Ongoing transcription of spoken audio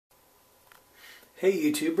Hey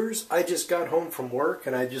YouTubers, I just got home from work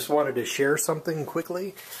and I just wanted to share something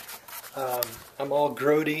quickly. I'm all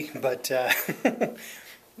grody, but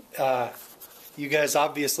you guys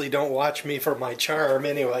obviously don't watch me for my charm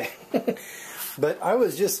anyway. But I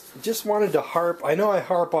was just wanted to harp, I know I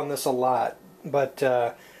harp on this a lot, but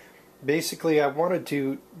basically I wanted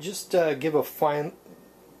to just give an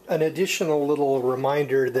additional little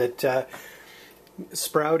reminder that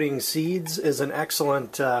sprouting seeds is an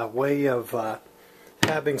excellent way of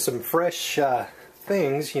having some fresh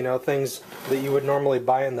things, you know, things that you would normally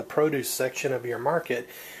buy in the produce section of your market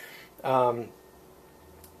in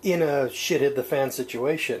a shit-hit-the-fan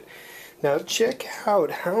situation. Now check out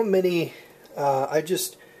how many, I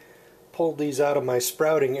just pulled these out of my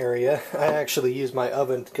sprouting area. I actually use my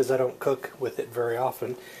oven because I don't cook with it very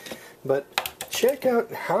often. But check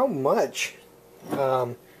out how much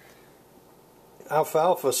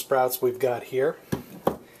alfalfa sprouts we've got here.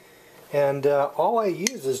 And all I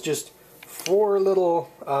use is just four little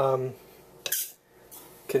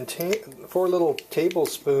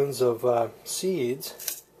tablespoons of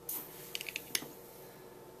seeds.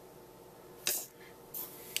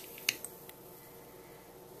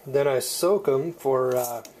 Then I soak them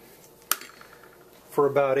for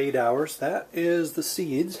about 8 hours. That is the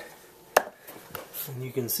seeds, and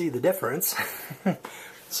you can see the difference.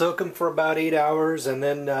 Soak them for about 8 hours, and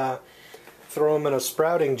then throw them in a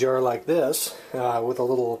sprouting jar like this with a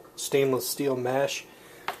little stainless steel mesh,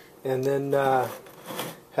 and then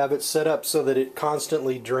have it set up so that it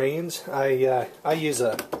constantly drains. I use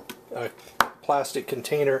a plastic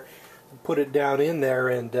container, put it down in there,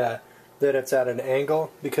 and that it's at an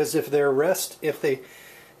angle, because if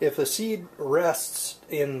the seed rests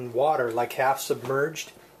in water like half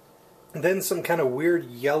submerged, then some kind of weird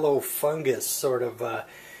yellow fungus sort of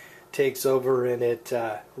takes over, and it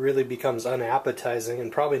really becomes unappetizing and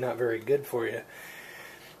probably not very good for you.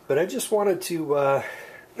 But I just wanted to,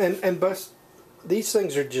 these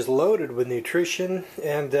things are just loaded with nutrition,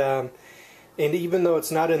 and even though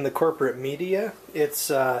it's not in the corporate media, it's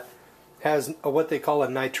has what they call a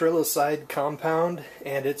nitriloside compound,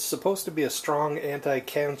 and it's supposed to be a strong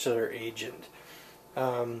anti-cancer agent.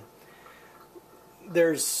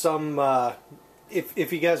 There's some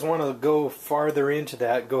if you guys want to go farther into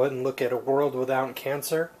that, go ahead and look at A World Without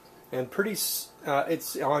Cancer, and it's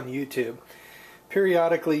on YouTube.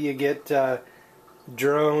 Periodically you get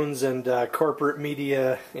drones and corporate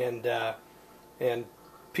media and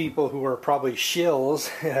people who are probably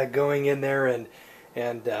shills going in there and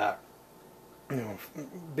you know,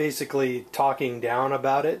 basically talking down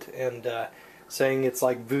about it and saying it's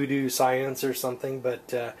like voodoo science or something,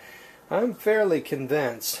 but I'm fairly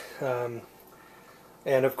convinced.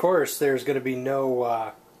 And of course, there's going to be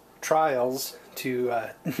no trials to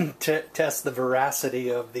test the veracity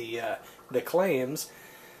of the claims.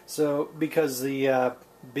 So, because the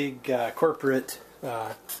big corporate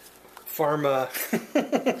pharma,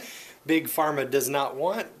 big pharma does not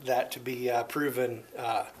want that to be proven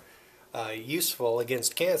useful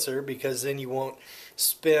against cancer, because then you won't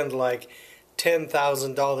spend like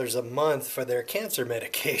 $10,000 a month for their cancer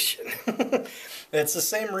medication. It's the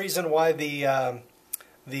same reason why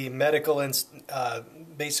the medical,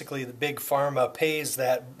 basically the big pharma pays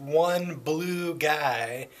that one blue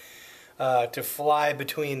guy to fly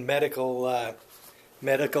between medical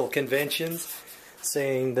conventions,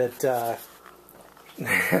 saying that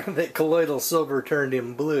that colloidal silver turned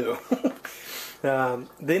him blue. Then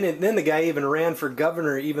the guy even ran for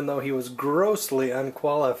governor, even though he was grossly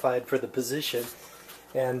unqualified for the position,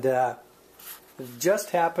 and it just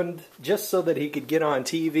happened just so that he could get on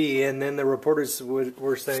TV, and then the reporters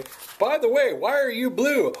were saying, "By the way, why are you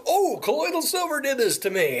blue?" "Oh, colloidal silver did this to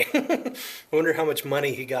me." I wonder how much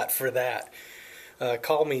money he got for that.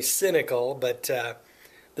 Call me cynical, but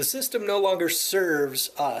the system no longer serves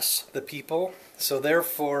us, the people, so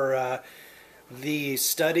therefore the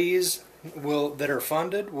studies that are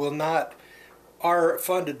funded are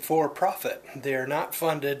funded for profit. They're not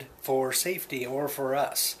funded for safety or for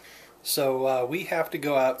us. So we have to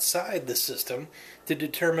go outside the system to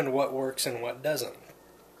determine what works and what doesn't.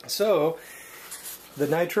 So the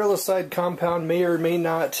nitriloside compound may or may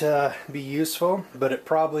not be useful, but it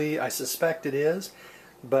probably, I suspect it is.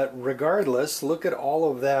 But regardless, look at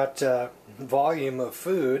all of that volume of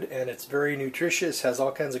food, and it's very nutritious, has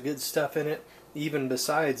all kinds of good stuff in it, even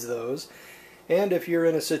besides those. And if you're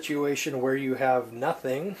in a situation where you have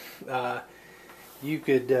nothing, you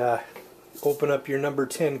could open up your number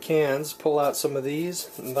 10 cans, pull out some of these,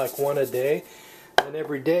 like one a day, and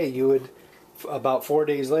every day you would, about 4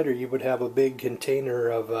 days later, you would have a big container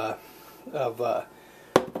of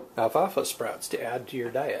alfalfa sprouts to add to your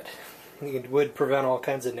diet. It would prevent all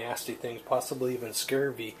kinds of nasty things, possibly even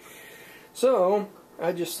scurvy. So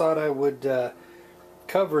I just thought I would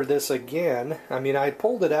cover this again. I mean, I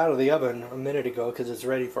pulled it out of the oven a minute ago because it's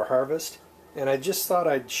ready for harvest, and I just thought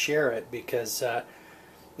I'd share it because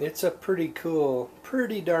it's a pretty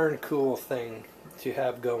darn cool thing to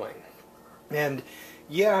have going. And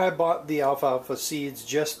yeah, I bought the alfalfa seeds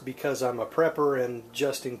just because I'm a prepper and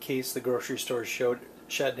just in case the grocery store shut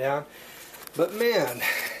down. But man,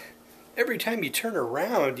 every time you turn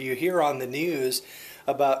around, you hear on the news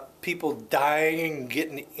about people dying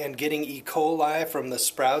and getting E. coli from the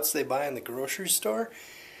sprouts they buy in the grocery store.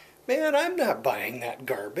 Man, I'm not buying that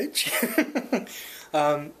garbage.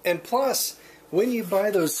 And plus, when you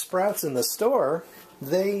buy those sprouts in the store,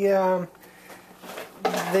 they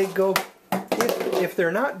go, if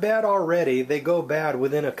they're not bad already, they go bad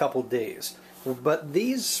within a couple days. But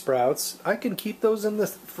these sprouts, I can keep those in the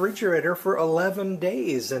refrigerator for 11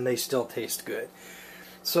 days and they still taste good.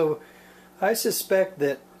 So I suspect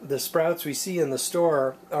that the sprouts we see in the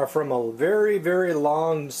store are from a very, very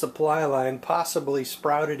long supply line, possibly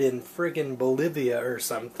sprouted in friggin' Bolivia or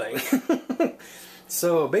something.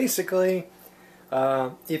 So basically,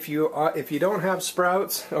 if you don't have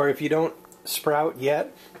sprouts, or if you don't sprout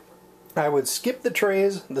yet, I would skip the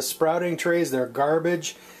trays, the sprouting trays. They're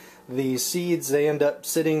garbage. The seeds, they end up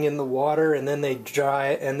sitting in the water and then they dry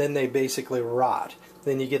and then they basically rot.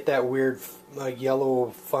 Then you get that weird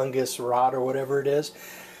yellow fungus rot or whatever it is.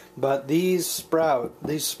 But these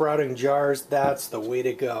sprouting jars, that's the way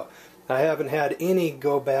to go. I haven't had any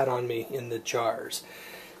go bad on me in the jars.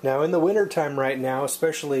 Now in the wintertime right now,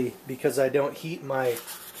 especially because I don't heat my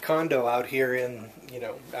condo out here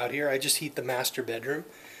I just heat the master bedroom.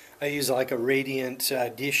 I use like a radiant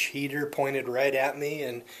dish heater pointed right at me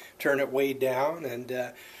and turn it way down, and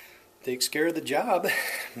takes care of the job.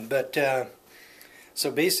 But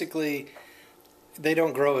so basically, they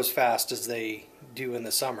don't grow as fast as they do in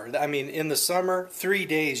the summer. I mean, in the summer, 3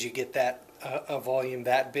 days you get that a volume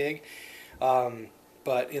that big.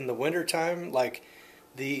 But in the wintertime, like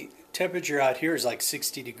the temperature out here is like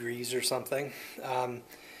 60 degrees or something.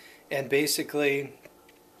 And basically,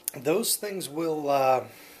 those things will...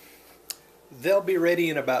 they'll be ready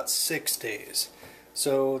in about 6 days.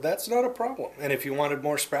 So that's not a problem. And if you wanted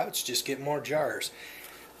more sprouts, just get more jars.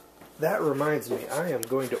 That reminds me, I am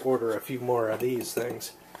going to order a few more of these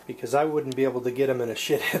things because I wouldn't be able to get them in a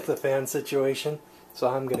shit hit the fan situation. So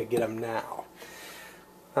I'm going to get them now.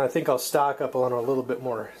 I think I'll stock up on a little bit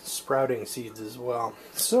more sprouting seeds as well.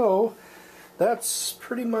 So that's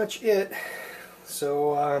pretty much it.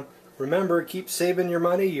 So remember, keep saving your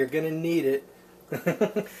money. You're going to need it.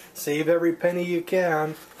 Save every penny you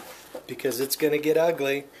can because it's going to get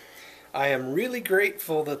ugly. I am really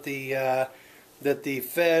grateful that the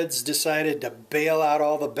feds decided to bail out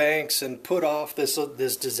all the banks and put off this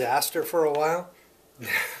disaster for a while.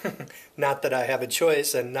 Not that I have a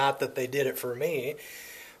choice, and not that they did it for me,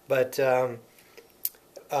 but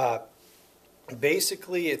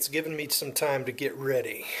basically it's given me some time to get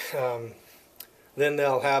ready. Then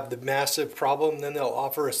they'll have the massive problem, then they'll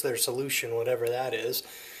offer us their solution, whatever that is.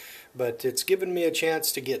 But it's given me a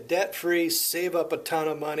chance to get debt-free, save up a ton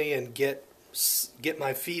of money, and get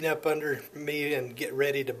my feet up under me and get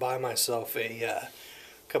ready to buy myself a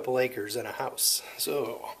couple acres and a house.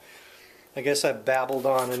 So, I guess I've babbled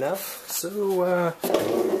on enough. So,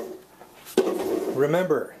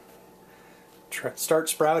 remember, start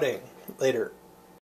sprouting later.